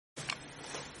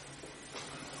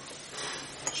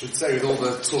should say, with all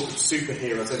the talk of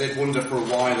superheroes, I did wonder for a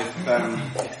while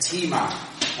if T-Man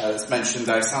that's mentioned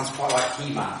there sounds quite like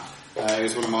He-Man. It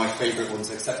was one of my favourite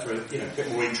ones, except for, a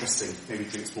bit more interesting. Maybe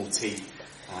drinks more tea.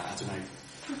 I don't know.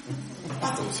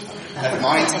 Never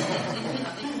mind.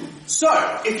 So,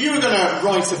 if you were going to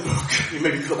write a book, you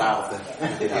maybe cut that out of the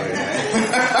video.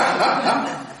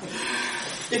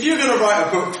 If you were going to write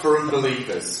a book for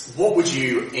unbelievers, what would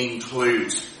you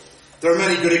include? There are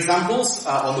many good examples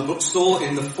on the bookstall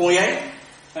in the foyer.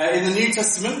 In the New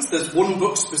Testament, there's one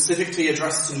book specifically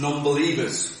addressed to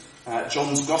non-believers,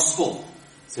 John's Gospel.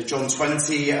 So John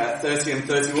 20, 30 and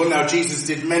 31. Now Jesus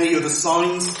did many other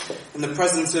signs in the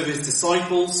presence of his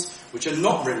disciples, which are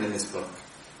not written in this book.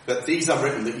 But these are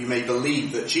written that you may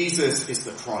believe that Jesus is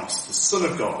the Christ, the Son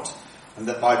of God, and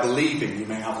that by believing you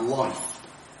may have life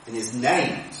in his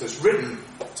name. So it's written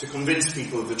to convince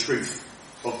people of the truth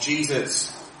of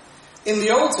Jesus. In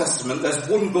the Old Testament, there's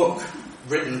one book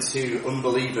written to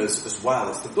unbelievers as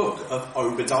well. It's the book of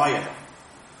Obadiah.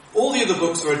 All the other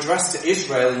books are addressed to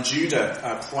Israel and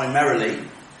Judah primarily,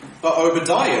 but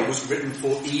Obadiah was written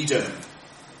for Edom,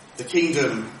 the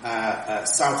kingdom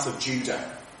south of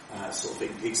Judah, sort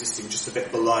of existing just a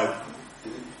bit below.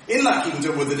 In that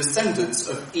kingdom were the descendants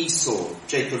of Esau,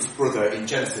 Jacob's brother in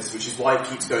Genesis, which is why it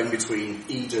keeps going between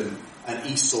Edom and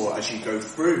Esau as you go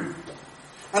through.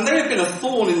 And they have been a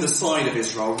thorn in the side of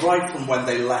Israel right from when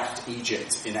they left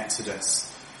Egypt in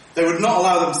Exodus. They would not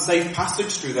allow them safe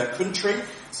passage through their country,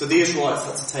 so the Israelites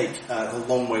had to take a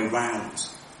long way round.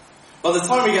 By the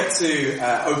time we get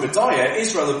to Obadiah,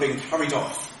 Israel had been carried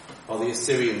off by the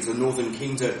Assyrians, the northern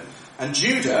kingdom, and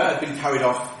Judah had been carried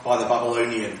off by the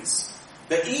Babylonians.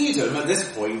 But Edom, at this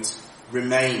point,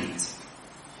 remained.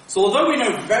 So although we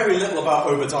know very little about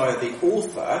Obadiah, the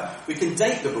author, we can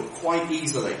date the book quite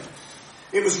easily.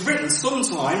 It was written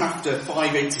sometime after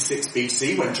 586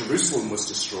 BC, when Jerusalem was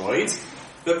destroyed,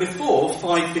 but before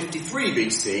 553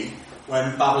 BC,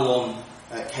 when Babylon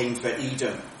came for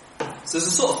Edom. So there's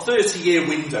a sort of 30-year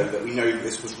window that we know that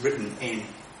this was written in.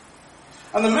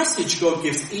 And the message God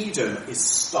gives Edom is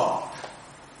stark,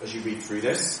 as you read through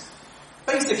this.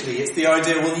 Basically, it's the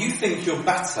idea, well, you think you're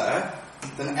better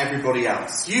than everybody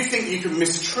else. You think you can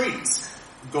mistreat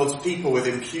God's people with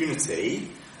impunity,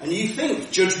 and you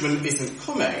think judgment isn't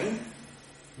coming,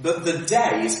 but the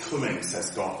day is coming,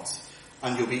 says God,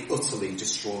 and you'll be utterly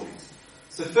destroyed.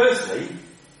 So firstly,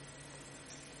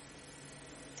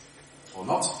 or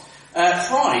not,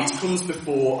 pride comes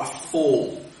before a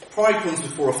fall. Pride comes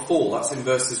before a fall. That's in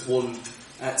verses 1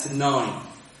 to 9.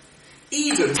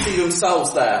 Edom see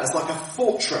themselves there as like a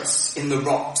fortress in the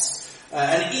rocks,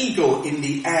 an eagle in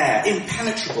the air,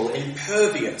 impenetrable,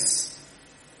 impervious.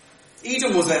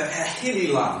 Edom was a hilly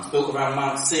land built around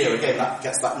Mount Seir. Again, that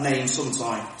gets that name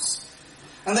sometimes.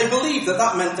 And they believed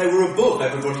that meant they were above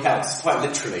everybody else, quite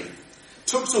literally.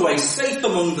 Tucked away, safe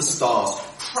among the stars,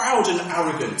 proud and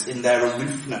arrogant in their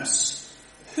aloofness.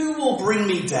 Who will bring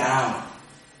me down?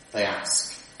 They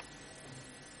ask.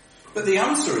 But the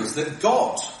answer is that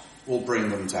God will bring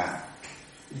them down.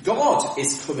 God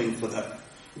is coming for them.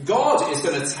 God is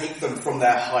going to take them from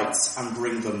their heights and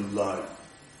bring them low.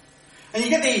 And you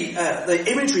get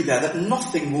the imagery there that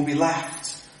nothing will be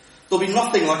left. There'll be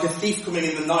nothing, like a thief coming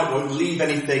in the night won't leave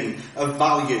anything of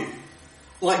value.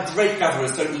 Like grape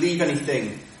gatherers don't leave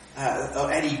anything,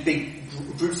 or any big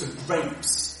groups of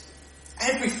grapes.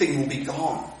 Everything will be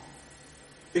gone.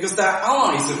 Because their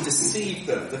eyes have deceived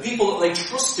them. The people that they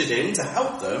trusted in to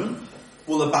help them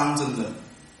will abandon them.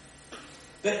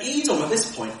 But Edom at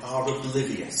this point are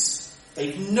oblivious.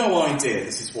 They've no idea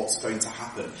this is what's going to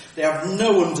happen. They have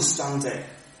no understanding.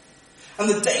 And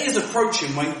the day is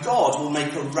approaching when God will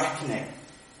make a reckoning.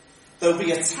 They'll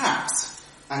be attacked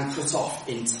and cut off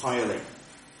entirely.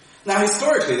 Now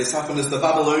historically this happened as the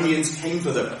Babylonians came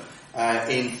for them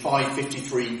in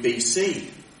 553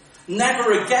 BC.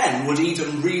 Never again would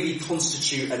Edom really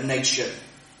constitute a nation.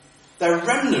 Their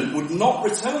remnant would not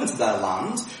return to their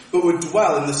land, but would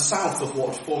dwell in the south of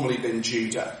what had formerly been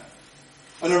Judah.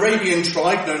 An Arabian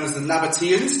tribe known as the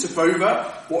Nabateans took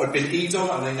over what had been Edom,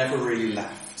 and they never really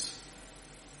left.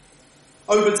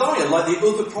 Obadiah, like the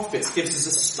other prophets, gives us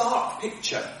a stark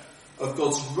picture of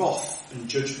God's wrath and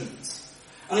judgment.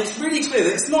 And it's really clear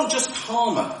that it's not just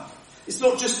karma. It's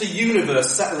not just the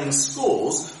universe settling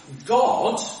scores.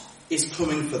 God is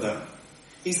coming for them.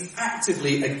 He's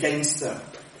actively against them.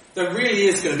 There really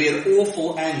is going to be an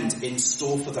awful end in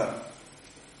store for them.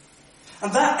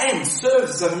 And that end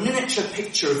serves as a miniature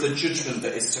picture of the judgment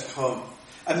that is to come.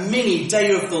 A mini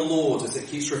day of the Lord, as it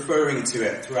keeps referring to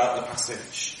it throughout the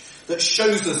passage, that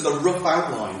shows us the rough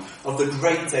outline of the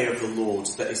great day of the Lord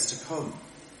that is to come.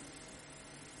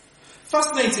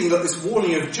 Fascinating that this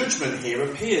warning of judgment here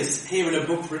appears here in a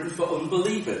book written for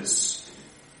unbelievers,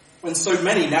 when so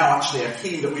many now actually are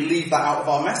keen that we leave that out of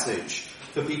our message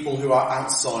for people who are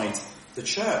outside the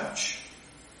church.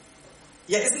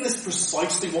 Yet isn't this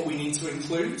precisely what we need to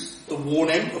include? The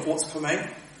warning of what's coming?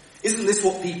 Isn't this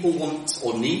what people want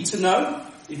or need to know,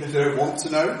 even if they don't want to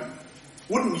know?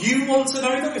 Wouldn't you want to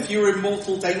know them if you were in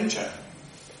mortal danger?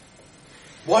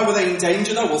 Why were they in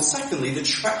danger though? Well, secondly, the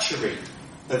treachery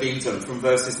of Edom from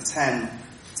verses 10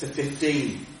 to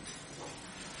 15.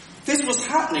 This was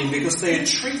happening because they had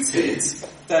treated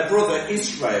their brother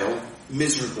Israel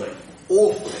miserably,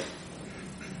 awfully.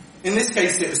 In this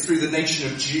case, it was through the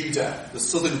nation of Judah, the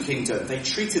southern kingdom. They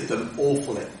treated them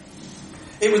awfully.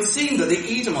 It would seem that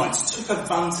the Edomites took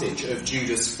advantage of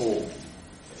Judah's fall.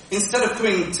 Instead of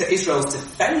coming to Israel's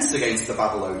defense against the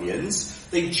Babylonians,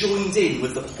 they joined in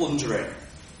with the plundering,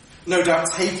 no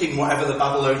doubt taking whatever the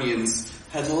Babylonians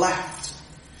had left.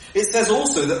 It says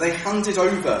also that they handed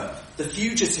over the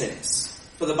fugitives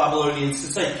for the Babylonians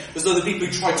to take. As though the people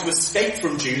who tried to escape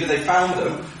from Judah, they found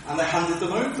them and they handed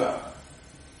them over.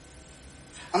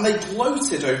 And they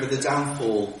gloated over the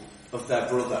downfall of their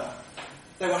brother.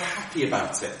 They were happy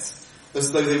about it,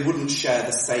 as though they wouldn't share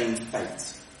the same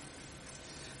fate.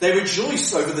 They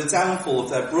rejoiced over the downfall of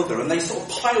their brother, and they sort of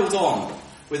piled on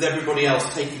with everybody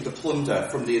else taking the plunder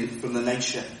from the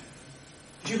nation.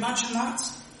 Could you imagine that?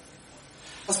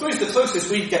 I suppose the closest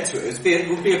we'd get to it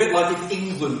would be a bit like if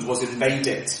England was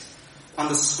invaded, and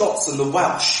the Scots and the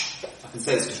Welsh, I can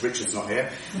say this because Richard's not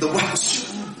here, the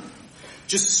Welsh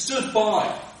just stood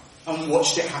by and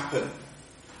watched it happen.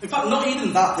 In fact, not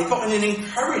even that, they got in and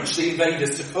encouraged the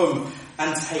invaders to come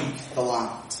and take the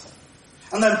land.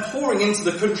 And then pouring into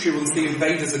the country once the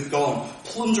invaders had gone,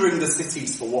 plundering the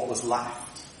cities for what was left.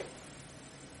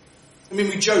 I mean,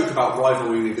 we joke about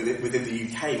rivalry within the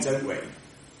UK, don't we?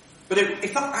 But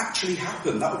if that actually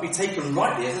happened, that would be taken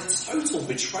rightly as a total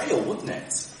betrayal, wouldn't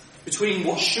it? Between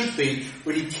what should be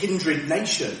really kindred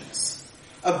nations.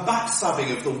 A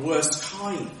backstabbing of the worst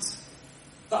kind.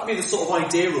 That would be the sort of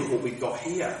idea of what we've got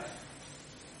here.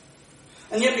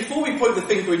 And yet before we point the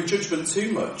finger in judgment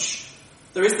too much,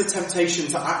 there is the temptation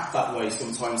to act that way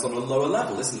sometimes on a lower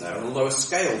level, isn't there? On a lower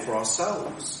scale for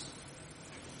ourselves.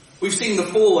 We've seen the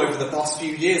fall over the past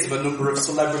few years of a number of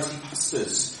celebrity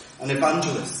pastors and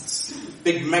evangelists,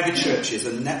 big megachurches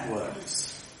and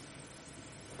networks.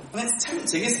 And it's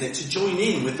tempting, isn't it, to join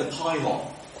in with the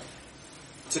pile-on.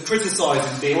 To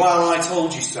criticise and be, well, I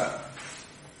told you so.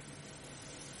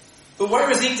 But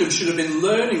whereas Edom should have been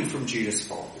learning from Judah's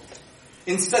fall,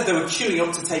 instead they were queuing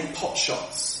up to take pot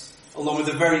shots, along with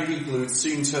the very people who would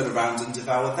soon turn around and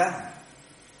devour them.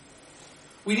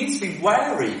 We need to be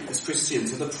wary as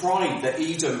Christians of the pride that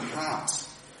Edom had,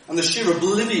 and the sheer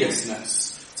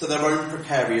obliviousness to their own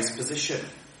precarious position.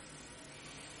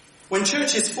 When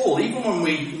churches fall, even when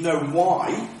we know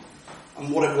why,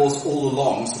 and what it was all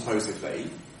along, supposedly,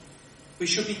 we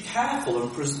should be careful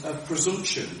of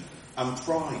presumption and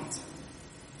pride.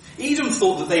 Edom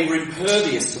thought that they were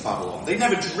impervious to Babylon. They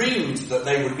never dreamed that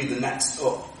they would be the next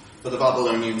up for the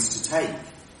Babylonians to take.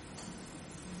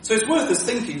 So it's worth us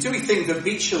thinking, do we think that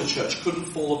Beach Hill Church couldn't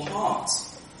fall apart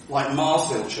like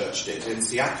Mars Hill Church did in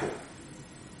Seattle?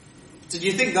 Did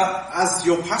you think that as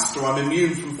your pastor I'm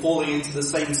immune from falling into the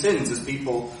same sins as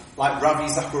people like Ravi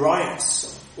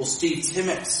Zacharias or Steve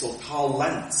Timmets or Carl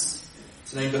Lentz,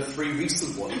 to name but three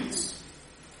recent ones?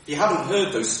 If you haven't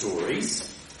heard those stories,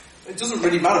 it doesn't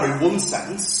really matter in one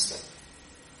sense,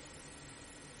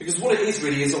 because what it is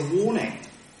really is a warning.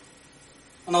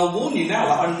 And I'll warn you now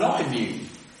that I'm not immune.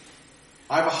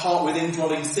 I have a heart with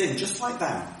indwelling sin, just like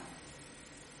them.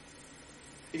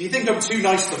 If you think I'm too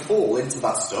nice to fall into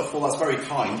that stuff, well, that's very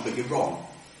kind, but you're wrong.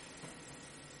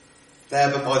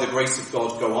 There, but by the grace of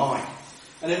God, go I.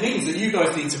 And it means that you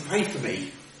guys need to pray for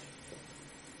me.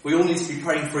 We all need to be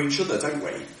praying for each other, don't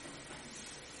we?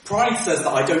 Pride says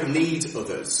that I don't need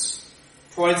others.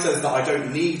 Pride says that I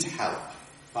don't need help.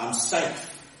 I'm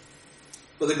safe.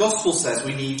 But the gospel says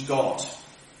we need God.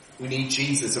 We need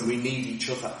Jesus and we need each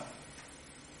other.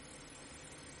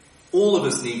 All of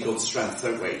us need God's strength,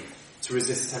 don't we, to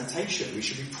resist temptation. We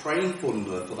should be praying for one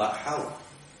another for that help.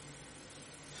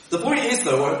 The point is,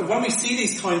 though, when we see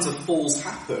these kinds of falls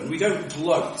happen, we don't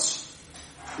gloat.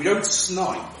 We don't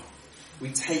snipe.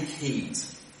 We take heed.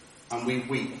 And we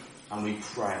weep. And we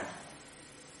pray.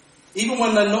 Even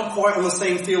when they're not quite on the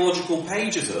same theological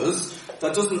page as us,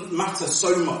 that doesn't matter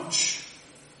so much.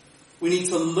 We need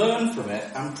to learn from it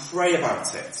and pray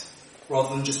about it,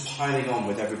 rather than just piling on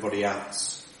with everybody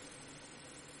else.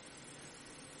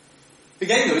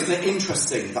 Again, though, isn't it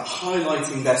interesting that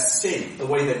highlighting their sin, the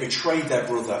way they betrayed their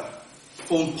brother,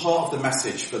 formed part of the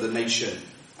message for the nation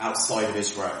outside of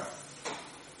Israel.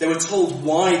 They were told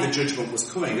why the judgment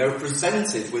was coming. They were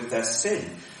presented with their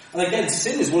sin. And again,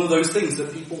 sin is one of those things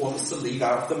that people want us to leave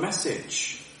out of the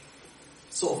message.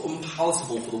 Sort of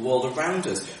unpalatable for the world around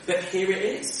us. But here it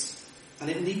is. And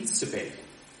it needs to be.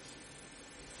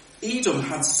 Edom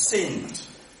had sinned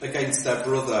against their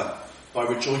brother by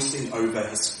rejoicing over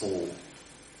his fall.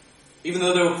 Even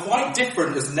though they were quite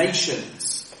different as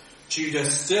nations, Judah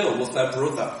still was their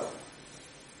brother.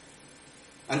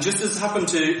 And just as happened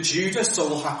to Judah, so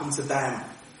will happen to them.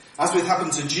 As with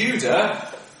happened to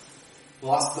Judah,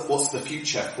 well, what's the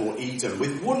future for Edom?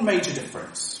 With one major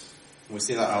difference. And we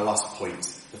see that in our last point.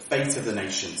 The fate of the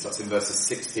nations. That's in verses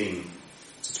 16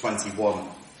 to 21.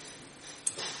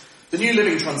 The New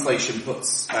Living Translation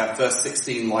puts verse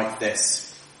 16 like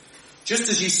this. Just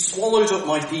as you swallowed up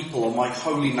my people on my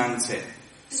holy mountain,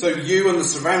 so you and the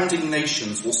surrounding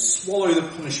nations will swallow the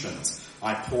punishment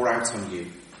I pour out on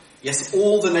you. Yes,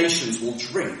 all the nations will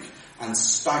drink and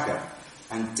stagger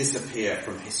and disappear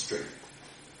from history.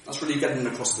 That's really getting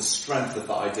across the strength of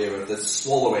that idea of the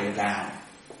swallowing down.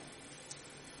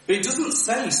 But it doesn't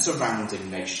say surrounding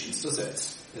nations, does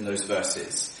it, in those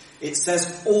verses? It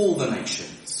says all the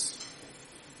nations.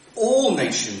 All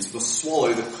nations must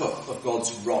swallow the cup of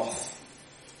God's wrath.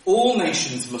 All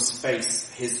nations must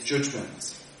face his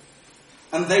judgment.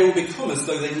 And they will become as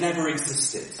though they never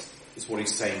existed, is what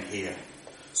he's saying here.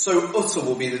 So utter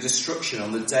will be the destruction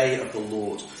on the day of the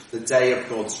Lord, the day of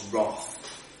God's wrath.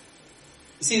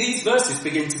 You see, these verses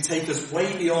begin to take us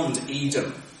way beyond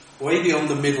Edom, way beyond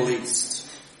the Middle East.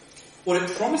 What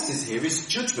it promises here is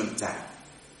Judgment Day.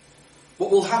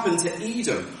 What will happen to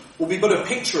Edom will be but a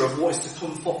picture of what is to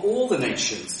come for all the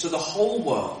nations, to the whole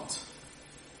world.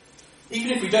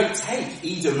 Even if we don't take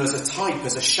Edom as a type,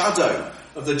 as a shadow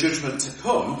of the judgment to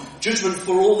come, judgment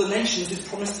for all the nations is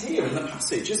promised here in the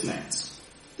passage, isn't it?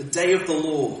 The day of the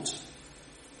Lord.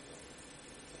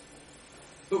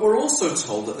 But we're also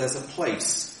told that there's a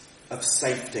place of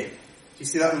safety. Do you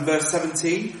see that in verse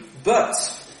 17? But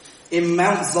in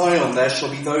Mount Zion there shall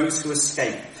be those who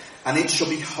escape, and it shall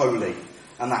be holy,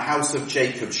 and the house of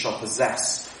Jacob shall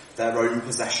possess their own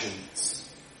possessions.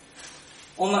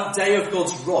 On that day of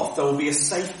God's wrath, there will be a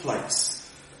safe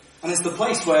place. And it's the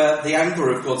place where the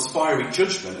anger of God's fiery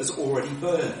judgment has already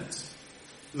burned.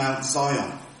 Mount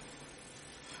Zion.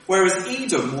 Whereas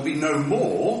Edom will be no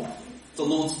more, the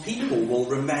Lord's people will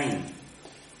remain.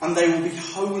 And they will be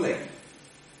holy.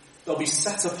 They'll be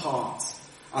set apart.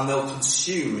 And they'll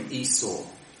consume Esau.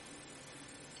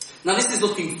 Now this is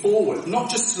looking forward,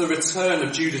 not just to the return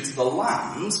of Judah to the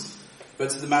land, but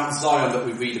to the Mount Zion that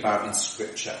we read about in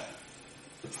Scripture.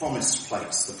 The promised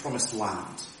place, the promised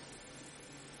land.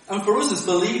 And for us as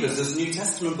believers, as New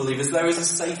Testament believers, there is a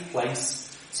safe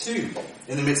place too,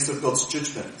 in the midst of God's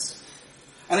judgment.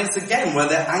 And it's again where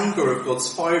the anger of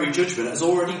God's fiery judgment has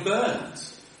already burned.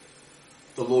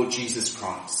 The Lord Jesus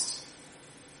Christ.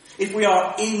 If we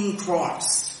are in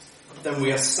Christ, then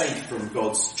we are safe from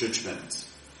God's judgment.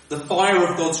 The fire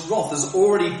of God's wrath has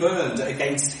already burned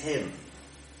against him.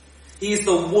 He is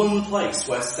the one place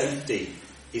where safety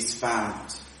is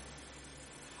found.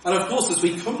 And of course, as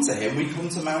we come to him, we come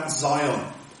to Mount Zion,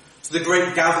 to the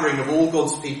great gathering of all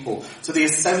God's people, to the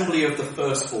assembly of the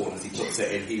firstborn, as he puts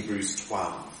it in Hebrews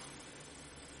 12.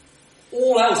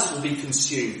 All else will be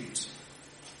consumed.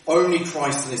 Only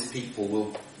Christ and his people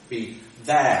will be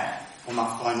there on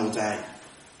that final day,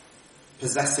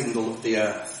 possessing the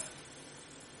earth.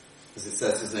 As it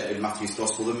says, isn't it, in Matthew's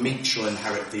Gospel, the meek shall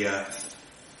inherit the earth.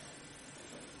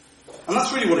 And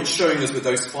that's really what it's showing us with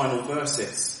those final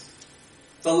verses.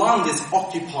 The land is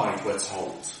occupied, we're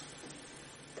told.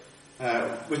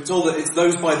 We're told that it's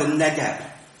those by the Negeb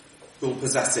who will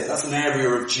possess it. That's an area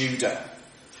of Judah.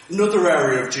 Another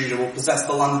area of Judah will possess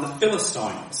the land of the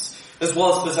Philistines, as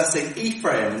well as possessing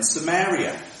Ephraim and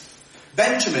Samaria.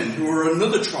 Benjamin, who are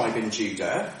another tribe in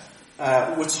Judah,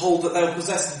 were told that they'll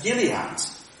possess Gilead.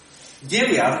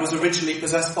 Gilead was originally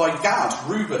possessed by Gad,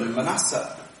 Reuben and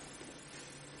Manasseh.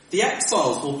 The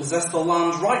exiles will possess the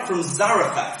land right from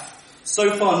Zarephath,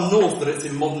 so far north that it's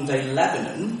in modern-day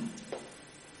Lebanon,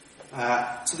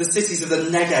 to the cities of the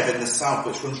Negev in the south,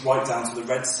 which runs right down to the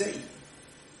Red Sea.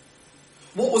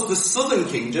 What was the southern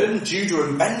kingdom, Judah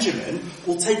and Benjamin,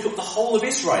 will take up the whole of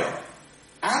Israel,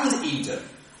 and Edom,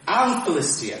 and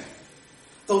Philistia.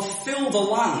 They'll fill the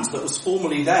land that was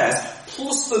formerly theirs,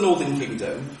 plus the northern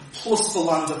kingdom, plus the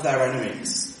land of their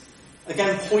enemies.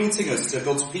 Again, pointing us to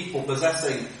God's people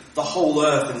possessing the whole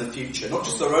earth in the future, not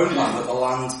just their own land, but the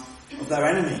land of their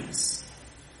enemies.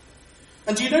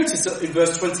 And do you notice that in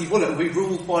verse 21 it will be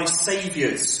ruled by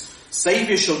saviours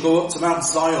Saviour shall go up to Mount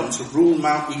Zion to rule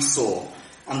Mount Esau,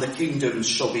 and the kingdoms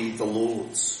shall be the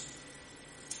Lord's.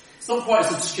 It's not quite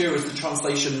as obscure as the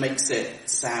translation makes it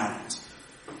sound.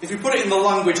 If you put it in the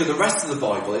language of the rest of the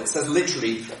Bible, it says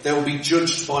literally, they will be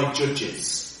judged by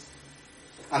judges.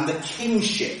 And the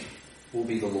kingship will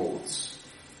be the Lord's.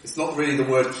 It's not really the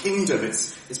word kingdom,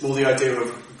 it's more the idea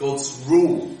of God's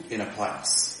rule in a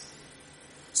place.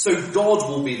 So God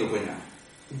will be the winner.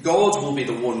 God will be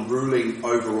the one ruling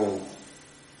over all.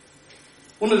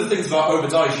 One of the things about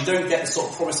Obadiah is you don't get the sort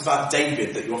of promise about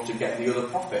David that you often get in the other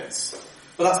prophets.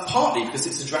 But that's partly because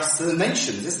it's addressed to the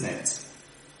nations, isn't it?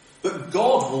 But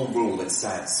God will rule, it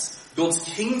says. God's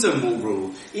kingdom will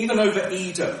rule, even over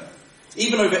Edom.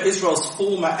 Even over Israel's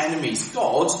former enemies.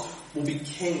 God will be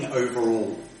king over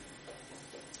all.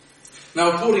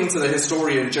 Now, according to the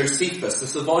historian Josephus, the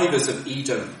survivors of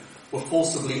Edom were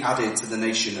forcibly added to the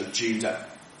nation of Judah.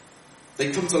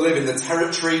 They come to live in the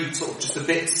territory, sort of just a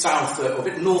bit south, a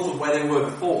bit north of where they were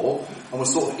before, and were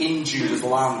sort of in Judah's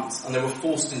land, and they were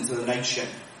forced into the nation.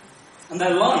 And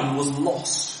their line was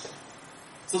lost.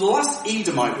 So the last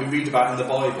Edomite we read about in the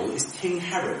Bible is King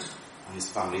Herod and his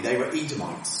family. They were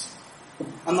Edomites.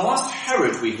 And the last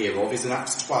Herod we hear of is in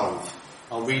Acts 12.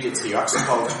 I'll read it to you, Acts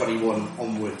 12:21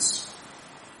 onwards.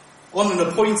 On an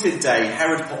appointed day,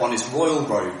 Herod put on his royal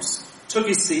robes, took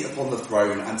his seat upon the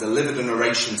throne, and delivered an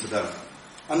oration to them.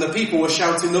 And the people were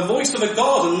shouting, "The voice of a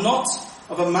God and not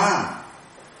of a man."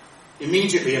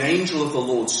 Immediately an angel of the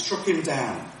Lord struck him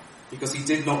down, because he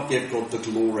did not give God the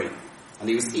glory. And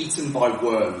he was eaten by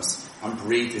worms and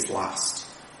breathed his last.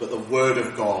 But the word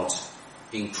of God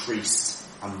increased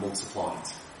and multiplied.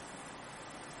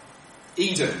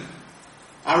 Edom,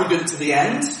 arrogant to the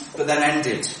end, but then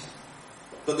ended.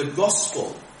 But the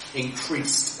gospel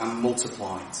increased and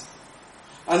multiplied.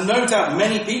 And no doubt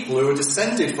many people who are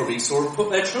descended from Esau have put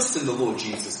their trust in the Lord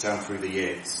Jesus down through the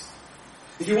years.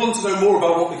 If you want to know more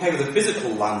about what became of the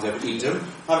physical land of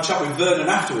Edom, have a chat with Vernon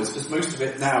afterwards, because most of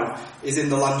it now is in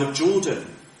the land of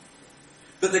Jordan.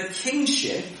 But the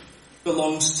kingship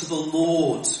belongs to the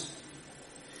Lord.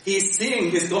 He is seeing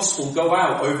his gospel go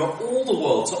out over all the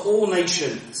world, to all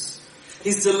nations.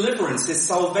 His deliverance, his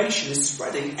salvation is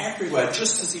spreading everywhere,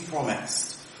 just as he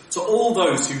promised. To all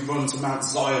those who run to Mount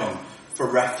Zion for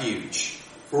refuge.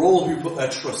 For all who put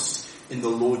their trust in the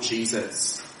Lord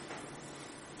Jesus.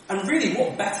 And really,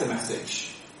 what better message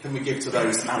can we give to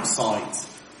those outside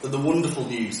than the wonderful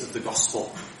news of the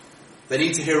gospel? They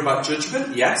need to hear about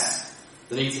judgment, yes.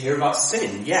 They need to hear about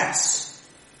sin, yes.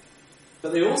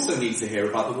 But they also need to hear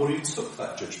about the one who took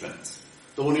that judgment.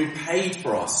 The one who paid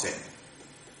for our sin.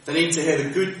 They need to hear the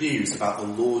good news about the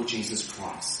Lord Jesus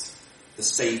Christ, the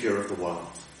Saviour of the world.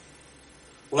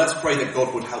 Well, let's pray that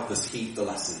God would help us heed the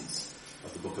lessons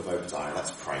of the book of Obadiah.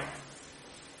 Let's pray.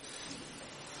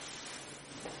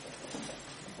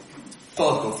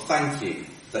 Father God, thank you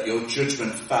that your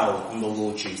judgment fell on the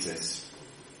Lord Jesus.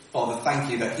 Father,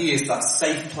 thank you that he is that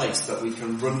safe place that we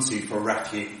can run to for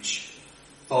refuge.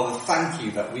 Father, thank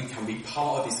you that we can be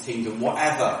part of his kingdom,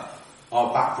 whatever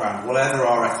our background, whatever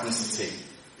our ethnicity.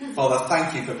 Father,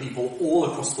 thank you for people all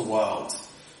across the world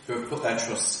who have put their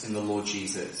trust in the Lord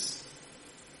Jesus.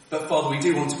 But Father, we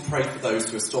do want to pray for those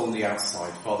who are still on the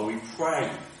outside. Father, we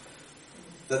pray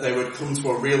that they would come to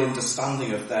a real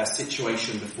understanding of their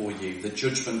situation before you, the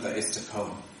judgment that is to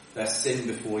come, their sin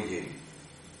before you.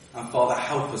 And Father,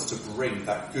 help us to bring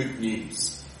that good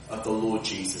news of the Lord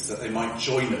Jesus, that they might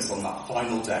join us on that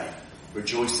final day,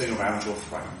 rejoicing around your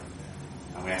throne.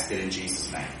 And we ask it in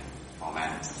Jesus' name.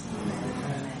 Amen.